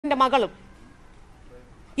മകളും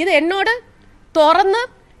ഇത് എന്നോട് തുറന്ന്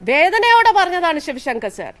വേദനയോടെ പറഞ്ഞതാണ്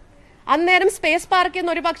ശിവശങ്കർ സർ. അന്നേരം സ്പേസ് പാർക്കിൽ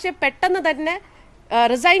നിന്ന് ഒരു പക്ഷേ പെട്ടെന്ന് തന്നെ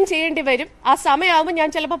റിസൈൻ ചെയ്യേണ്ടി വരും. ആ സമയമാകുമ്പോൾ ഞാൻ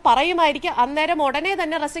ചിലപ്പോൾ പറയുമായിരിക്കും അന്നേരം ഉടനെ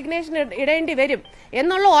തന്നെ റെസിഗ്നേഷൻ ഇടേണ്ടി വരും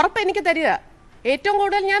എന്നുള്ള ഉറപ്പ് എനിക്ക് തരിക. ഏറ്റവും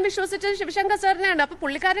കൂടുതൽ ഞാൻ വിശ്വസിച്ചത് ശിവശങ്കർ സാറിനെയാണ്. അപ്പൊ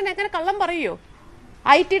പുള്ളിക്കാരൻ എങ്ങനെ കള്ളം പറയോ?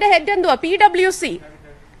 IT-യുടെ ഹെഡ് എന്തുവാ? PWC.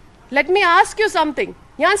 Let me ask you something.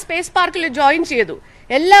 ഞാൻ സ്പേസ് പാർക്കിൽ ജോയിൻ ചെയ്തു.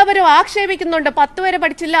 എല്ലാവരും ആക്ഷേപിക്കുന്നുണ്ട് 10 വരെ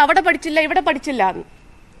പഠിച്ചില്ല, അവിടെ പഠിച്ചില്ല, ഇവിടെ പഠിച്ചില്ല എന്ന്.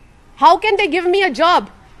 How can they give me a job?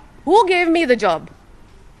 Who gave me the job?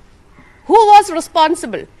 Who was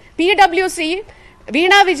responsible? PWC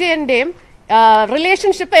Veena വിജയന്റെയും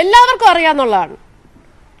relationship എല്ലാവർക്കും അറിയാന്നുള്ളതാണ്.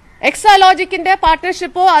 എക്സാലോജിക്കിന്റെ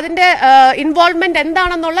പാർട്ട്ണർഷിപ്പോ അതിന്റെ ഇൻവോൾവ്മെന്റ്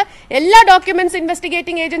എന്താണെന്നുള്ള എല്ലാ ഡോക്യുമെന്റ്സ്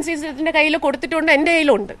ഇൻവെസ്റ്റിഗേറ്റിംഗ് ഏജൻസീസിന്റെ കയ്യിൽ കൊടുത്തിട്ടുണ്ട്, എന്റെ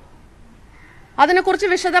കയ്യിലുണ്ട്. അതിനെക്കുറിച്ച്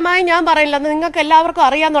വിശദമായി ഞാൻ പറയില്ല, നിങ്ങൾക്ക് എല്ലാവർക്കും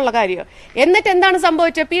അറിയാന്നുള്ള കാര്യം. എന്നിട്ട് എന്താണ്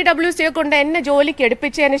സംഭവിച്ചത്? PWC കൊണ്ട് എന്നെ ജോലിക്ക്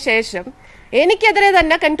എടുപ്പിച്ചതിന് ശേഷം എനിക്കെതിരെ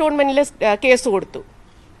തന്നെ കന്റോൺമെന്റിൽ കേസ് കൊടുത്തു.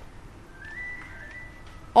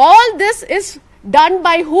 All this is done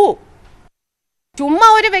by who? ചുമ്മാ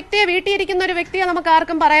ഒരു വ്യക്തിയെ, വീട്ടിലിരിക്കുന്ന ഒരു വ്യക്തിയെ നമുക്ക്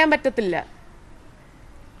ആർക്കും പറയാൻ പറ്റത്തില്ല.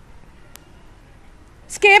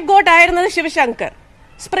 സ്കേപ്പ് ഗോട്ട് ആയിരുന്നത് ശിവശങ്കർ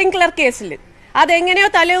സ്പ്രിംഗ്ലർ കേസിൽ. അതെങ്ങനെയോ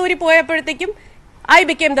തലയൂരി പോയപ്പോഴത്തേക്കും I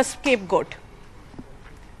became the scape got.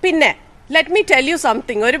 പിന്നെ let me tell you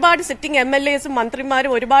something. ഒരുപാട് സിറ്റിംഗ് MLAസും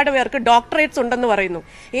മന്ത്രിമാരും ഒരുപാട് പേർക്ക് ഡോക്ടറേറ്റ്സ് ഉണ്ടെന്ന് പറയുന്നു.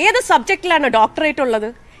 ഏത് സബ്ജക്റ്റിലാണ് ഡോക്ടറേറ്റ് ഉള്ളത്?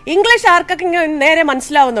 ഇംഗ്ലീഷ് ആർക്കൊക്കെ നേരെ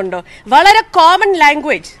മനസ്സിലാവുന്നുണ്ടോ? വളരെ കോമൺ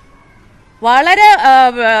ലാംഗ്വേജ്, വളരെ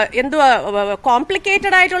എന്തുവാ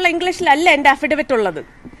കോംപ്ലിക്കേറ്റഡ് ആയിട്ടുള്ള ഇംഗ്ലീഷിലല്ല എന്റെ അഫിഡവിറ്റ് ഉള്ളത്.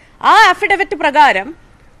 ആ അഫിഡവിറ്റ് പ്രകാരം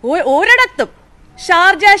ഒരിടത്തും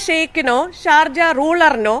ഷാർജ ഷെയ്ഖിനോ ഷാർജ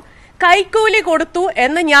റൂളറിനോ കൈക്കൂലി കൊടുത്തു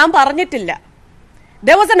എന്ന് ഞാൻ പറഞ്ഞിട്ടില്ല.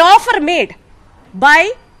 There was an offer made by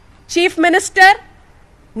Chief Minister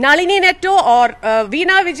Nalini Netto or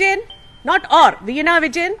Veena Vijayan, not or Veena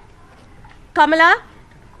Vijayan, Kamala,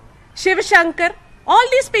 Shiv Shankar, all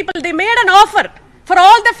these people, they made an offer for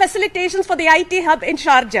all the facilitations for the IT hub in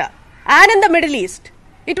Sharjah and in the Middle East.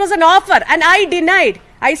 It was an offer and I denied.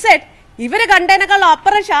 I said, ഇവര് കണ്ടതിനേക്കാൾ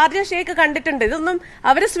അപ്പുറം Sharjah Sheikh കണ്ടിട്ടുണ്ട്, ഇതൊന്നും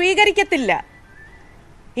അവര് സ്വീകരിക്കത്തില്ല.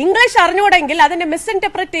 English അറിഞ്ഞൂടെങ്കിൽ അതിനെ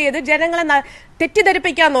misinterpret ചെയ്ത് ജനങ്ങളെ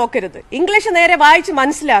തെറ്റിദ്ധരിപ്പിക്കാൻ നോക്കരുത്. ഇംഗ്ലീഷ് നേരെ വായിച്ച്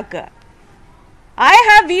മനസ്സിലാക്കുക. I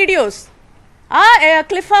have videos. ആ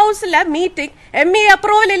ക്ലിഫ് ഹൗസിലെ മീറ്റിംഗ് MA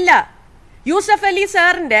അപ്രൂവൽ ഇല്ല. യൂസഫ് അലി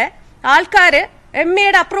സാറിന്റെ ആൾക്കാര്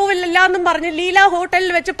MAയുടെ അപ്രൂവൽ ഇല്ല എന്നും പറഞ്ഞ് ലീല ഹോട്ടലിൽ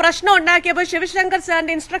വെച്ച് പ്രശ്നം ഉണ്ടാക്കിയപ്പോൾ ശിവശങ്കർ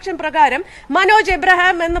സാറിന്റെ ഇൻസ്ട്രക്ഷൻ പ്രകാരം മനോജ്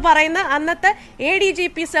എബ്രഹാം എന്ന് പറയുന്ന അന്നത്തെ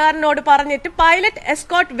ADGP സാറിനോട് പറഞ്ഞിട്ട് പൈലറ്റ്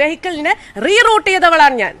എസ്കോർട്ട് വെഹിക്കിളിനെ റീറൂട്ട്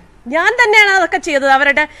ചെയ്തവളാണ് ഞാൻ തന്നെയാണ് അതൊക്കെ ചെയ്തത്.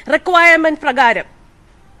 അവരുടെ റിക്വയർമെന്റ് പ്രകാരം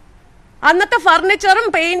അന്നത്തെ ഫർണിച്ചറും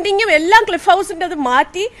പെയിന്റിങ്ങും എല്ലാം ക്ലിഫ് ഹൗസിന്റെ അത്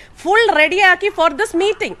മാറ്റി ഫുൾ റെഡിയാക്കി ഫോർ ദിസ്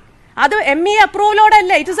മീറ്റിംഗ്. അത് MA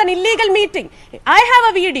അപ്രൂവലോടല്ല, it is an illegal meeting. I have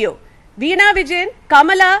A video. Veena Vijayan,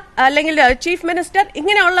 Kamala അല്ലെങ്കിൽ ചീഫ് മിനിസ്റ്റർ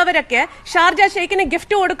ഇങ്ങനെയുള്ളവരൊക്കെ ഷാർജ ഷെയ്ഖിന്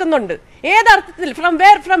ഗിഫ്റ്റ് കൊടുക്കുന്നുണ്ട്. ഏതർത്ഥത്തിൽ?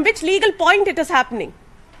 From which legal point it is happening?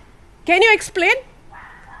 Can you explain?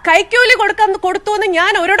 കൈക്കൂലി കൊടുത്തു എന്ന്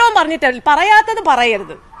ഞാൻ ഒരിടവും പറഞ്ഞിട്ടില്ല. പറയാത്തത്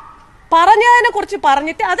പറയരുത്. പറഞ്ഞതിനെ കുറിച്ച്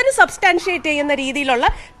പറഞ്ഞിട്ട് അതിന് സബ്സ്റ്റാൻഷിയേറ്റ് ചെയ്യുന്ന രീതിയിലുള്ള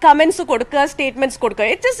കമന്റ്സ് കൊടുക്കുക, സ്റ്റേറ്റ്മെന്റ്സ് കൊടുക്കുക.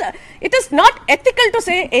 It is not ethical to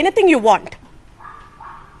say anything you want.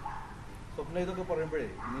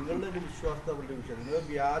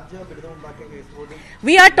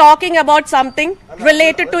 We are talking about something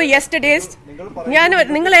related to yesterday's.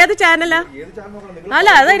 നിങ്ങൾ ഏത് ചാനലാ? അല്ല,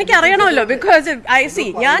 അത് എനിക്ക് അറിയണമല്ലോ. ബിക്കോസ് ഐ സി,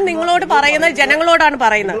 ഞാൻ നിങ്ങളോട് പറയുന്നത് ജനങ്ങളോടാണ്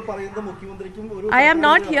പറയുന്നത്. I am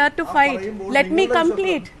not here to fight. Let me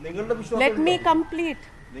complete.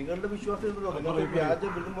 നിങ്ങളുടെ വിശ്വാസമുണ്ടല്ലോ, നിങ്ങൾ വ്യാജ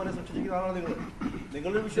ബിൽഡിംഗ് പോലെ സൃഷ്ടിച്ചിരിക്കുന്ന ആളാണ് നിങ്ങൾ.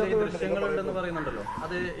 നിങ്ങളുടെ വിശ്വാസമുണ്ടെന്ന് പറയുന്നുണ്ടല്ലോ,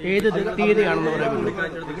 അത് ഏത് തീയതിയാണെന്ന് പറയുന്നത്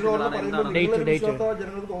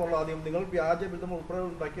ജനങ്ങൾക്ക് തോന്നുള്ളൂ. ആദ്യം നിങ്ങൾ വ്യാജ ബിൽഡിംഗ് ഉൾപ്പെടെ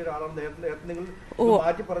ഉണ്ടാക്കിയ ഒരാളാണ്, നേരത്തെ നിങ്ങൾ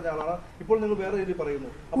മാറ്റി പറഞ്ഞ ആളാണ്. ഇപ്പോൾ നിങ്ങൾ വേറെ രീതിയിൽ പറയുന്നു.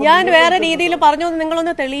 ഞാൻ വേറെ രീതിയിൽ പറഞ്ഞു,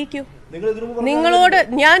 നിങ്ങളൊന്ന് തെളിയിക്കൂ. നിങ്ങളോട്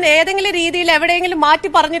ഞാൻ ഏതെങ്കിലും രീതിയിൽ എവിടെയെങ്കിലും മാറ്റി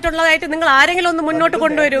പറഞ്ഞിട്ടുള്ളതായിട്ട് നിങ്ങൾ ആരെങ്കിലും ഒന്ന് മുന്നോട്ട്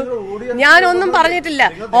കൊണ്ടുവരൂ. ഞാനൊന്നും പറഞ്ഞിട്ടില്ല.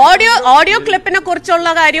 ഓഡിയോ ക്ലിപ്പിനെ കുറിച്ചുള്ള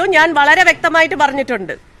കാര്യവും ഞാൻ വളരെ വ്യക്തമായിട്ട്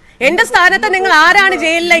പറഞ്ഞിട്ടുണ്ട്. എന്റെ സ്ഥാനത്ത് നിങ്ങൾ ആരാണ്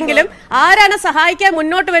ജയിലിലെങ്കിലും ആരാണ് സഹായിക്കാൻ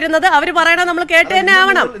മുന്നോട്ട് വരുന്നത് അവര് പറയണം, നമ്മൾ കേട്ട് തന്നെ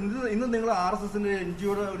ആവണം.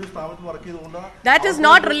 That is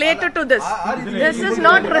not related to this.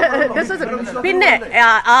 പിന്നെ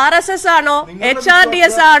RSS ആണോ,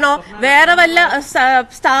 HRDS ആണോ, വേറെ വല്ല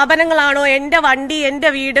സ്ഥാപനങ്ങളാണോ എന്റെ വണ്ടി,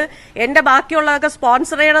 എന്റെ വീട്, എന്റെ ബാക്കിയുള്ളതൊക്കെ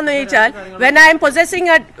സ്പോൺസർ ചെയ്യണമെന്ന് ചോദിച്ചാൽ, when I am possessing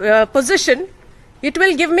a position, it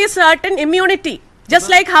will give me certain immunity. just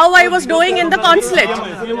like how I was doing in the consulate.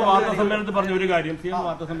 വാർത്താസമ്മേളനത്തിൽ പറഞ്ഞ ഒരു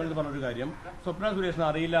കാര്യം സ്വപ്ന സുരേഷിന്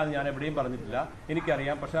അറിയില്ല എന്ന് ഞാൻ എവിടെയും പറഞ്ഞിട്ടില്ല,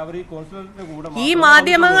 എനിക്കറിയാം. പക്ഷെ അവർ ഈ കോൺസുലേറ്റിന്റെ കൂടെ ഈ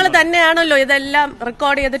മാധ്യമങ്ങൾ തന്നെയാണല്ലോ ഇതെല്ലാം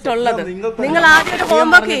റെക്കോർഡ് ചെയ്തിട്ടുള്ളത്. നിങ്ങൾ ആദ്യം ഒരു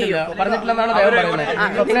ഹോംവർക്ക് ചെയ്യൂ.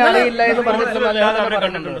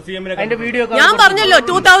 ഞാൻ പറഞ്ഞല്ലോ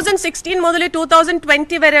 2016 മുതൽ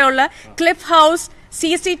 2020 വരെയുള്ള ക്ലിഫ് ഹൗസ്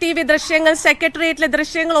CCTV ദൃശ്യങ്ങൾ, സെക്രട്ടേറിയറ്റിലെ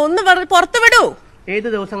ദൃശ്യങ്ങൾ ഒന്ന് പുറത്തുവിടൂ. ഏത്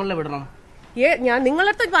ദിവസങ്ങളിൽ വിടണം? ഞാൻ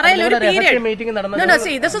നിങ്ങളടുത്ത് പറയല്ലോ ഒരു period.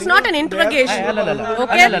 This is not an ഇന്റർഗേഷൻ.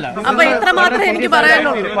 Okay, അപ്പൊ ഇത്ര മാത്രമേ എനിക്ക്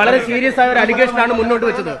പറയാനുള്ളൂ. വളരെ സീരിയസ് ആയ ഒരു അലിഗേഷൻ ആണ് മുന്നോട്ട്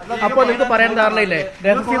വെച്ചത്. അപ്പോൾ നിങ്ങൾക്ക് പറയാൻ ധാരണയില്ലേ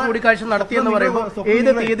രഹസ്യ കൂടിക്കാഴ്ച നടത്തിയെന്ന് പറയുമ്പോൾ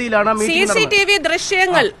ഏത് തീയതിയിലാണ് CCTV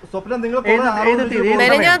ദൃശ്യങ്ങൾ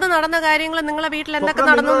മെനഞ്ഞാന്ന് നടന്ന കാര്യങ്ങൾ നിങ്ങളെ വീട്ടിൽ എന്തൊക്കെ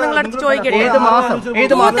നടന്നു നിങ്ങളടുത്ത് ചോദിക്കട്ടെ.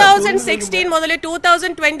 2016 മുതൽ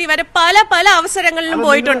 2020 വരെ പല പല അവസരങ്ങളിലും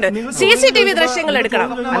പോയിട്ടുണ്ട്. CCTV ദൃശ്യങ്ങൾ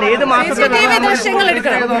എടുക്കണം. CCTV ദൃശ്യങ്ങൾ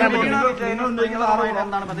എടുക്കണം.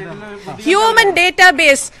 Human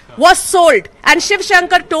database was sold, and Shiv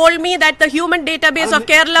Shankar told me that the human database of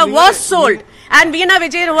Kerala was sold, and Veena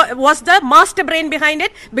Vijay was the master brain behind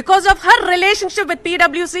it. Because of her relationship with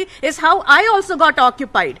PwC is how I also got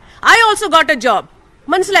occupied. I also got a job.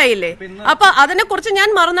 മനസ്സിലായില്ലേ? അപ്പൊ അതിനെ കുറിച്ച് ഞാൻ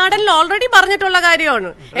മറുനാടനിൽ already പറഞ്ഞിട്ടുള്ള കാര്യമാണ്.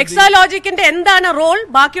 എക്സാലോജിക്കിന്റെ എന്താണ് role,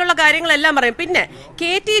 ബാക്കിയുള്ള കാര്യങ്ങളെല്ലാം പറയും. പിന്നെ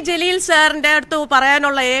KT ജലീൽ സാറിന്റെ അടുത്ത്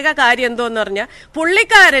പറയാനുള്ള ഏക കാര്യം എന്തോന്ന് പറഞ്ഞാൽ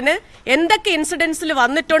പുള്ളിക്കാരന് എന്തൊക്കെ ഇൻസിഡൻസിൽ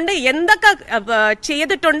വന്നിട്ടുണ്ട്, എന്തൊക്കെ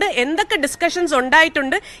ചെയ്തിട്ടുണ്ട്, എന്തൊക്കെ ഡിസ്കഷൻസ്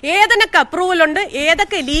ഉണ്ടായിട്ടുണ്ട്, ഏതൊക്കെ അപ്രൂവൽ ഉണ്ട്,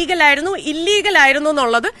 ഏതൊക്കെ ലീഗൽ ആയിരുന്നു, ഇല്ലീഗൽ ആയിരുന്നു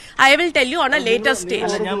എന്നുള്ളത് I will tell you on A later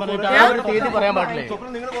stage.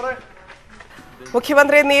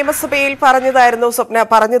 മുഖ്യമന്ത്രി നിയമസഭയിൽ പറഞ്ഞതായിരുന്നു സ്വപ്ന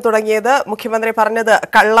പറഞ്ഞു തുടങ്ങിയത്. മുഖ്യമന്ത്രി പറഞ്ഞത്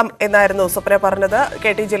കള്ളം എന്നായിരുന്നു സ്വപ്ന പറഞ്ഞത്.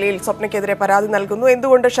 KT ജലീൽ സ്വപ്നയ്ക്കെതിരെ പരാതി നൽകുന്നു.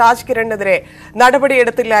 എന്തുകൊണ്ട് ഷാജ് കിരണിനെതിരെ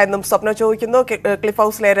നടപടിയെടുത്തില്ല എന്നും സ്വപ്ന ചോദിക്കുന്നു. ക്ലിഫ്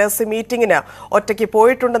ഹൌസിലെ രഹസ്യ മീറ്റിംഗിന് ഒറ്റയ്ക്ക്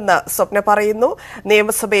പോയിട്ടുണ്ടെന്ന് സ്വപ്ന പറയുന്നു.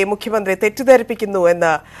 നിയമസഭയെ മുഖ്യമന്ത്രി തെറ്റിദ്ധരിപ്പിക്കുന്നു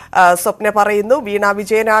എന്ന് സ്വപ്ന പറയുന്നു. വീണ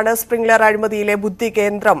വിജയനാണ് സ്പ്രിംഗ്ലർ അഴിമതിയിലെ ബുദ്ധി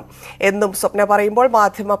കേന്ദ്രം എന്നും സ്വപ്ന പറയുമ്പോൾ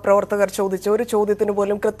മാധ്യമ പ്രവർത്തകർ ചോദിച്ച ഒരു ചോദ്യത്തിന്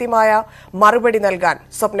പോലും കൃത്യമായ മറുപടി നൽകാൻ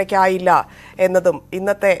സ്വപ്നയ്ക്കായില്ല എന്നതും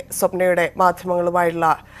ഇന്നത്തെ സ്വപ്നയുടെ മാധ്യമങ്ങളുമായുള്ള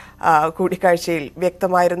കൂടിക്കാഴ്ചയിൽ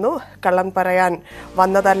വ്യക്തമായിരുന്നു. കള്ളം പറയാൻ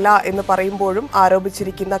വന്നതല്ല എന്ന് പറയുമ്പോഴും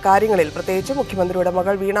ആരോപിച്ചിരിക്കുന്ന കാര്യങ്ങളിൽ, പ്രത്യേകിച്ച് മുഖ്യമന്ത്രിയുടെ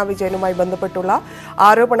മകൾ വീണ വിജയനുമായി ബന്ധപ്പെട്ടുള്ള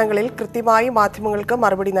ആരോപണങ്ങളിൽ കൃത്യമായി മാധ്യമങ്ങൾക്ക്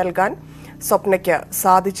മറുപടി നൽകാൻ സ്വപ്നയ്ക്ക്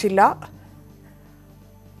സാധിച്ചില്ല.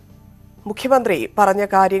 മുഖ്യമന്ത്രി പറഞ്ഞ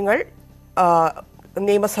കാര്യങ്ങൾ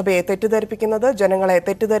നിയമസഭയെ തെറ്റിദ്ധരിപ്പിക്കുന്നത്, ജനങ്ങളെ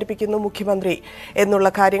തെറ്റിദ്ധരിപ്പിക്കുന്നു മുഖ്യമന്ത്രി എന്നുള്ള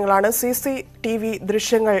കാര്യങ്ങളാണ്. CCTV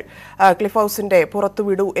ദൃശ്യങ്ങൾ ക്ലിഫ് ഹൌസിന്റെ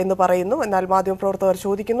പുറത്തുവിടൂ എന്ന് പറയുന്നു. എന്നാൽ മാധ്യമപ്രവർത്തകർ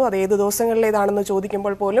ചോദിക്കുന്നു അത് ഏത് ദിവസങ്ങളിലേതാണെന്ന്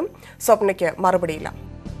ചോദിക്കുമ്പോൾ പോലും സ്വപ്നയ്ക്ക് മറുപടിയില്ല.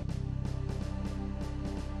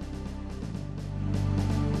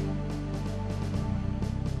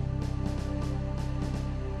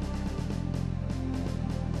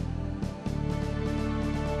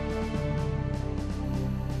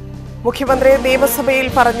 മുഖ്യമന്ത്രി നിയമസഭയിൽ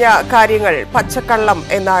പറഞ്ഞ കാര്യങ്ങൾ പച്ചക്കള്ളം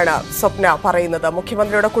എന്നാണ് സ്വപ്ന പറയുന്നത്.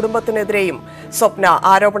 മുഖ്യമന്ത്രിയുടെ കുടുംബത്തിനെതിരെയും സ്വപ്ന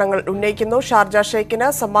ആരോപണങ്ങൾ ഉന്നയിക്കുന്നു. ഷാർജ ഷെയ്ഖിന്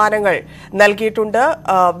സമ്മാനങ്ങൾ നൽകിയിട്ടുണ്ട്.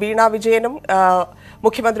 വീണ വിജയനും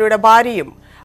മുഖ്യമന്ത്രിയുടെ ഭാര്യയും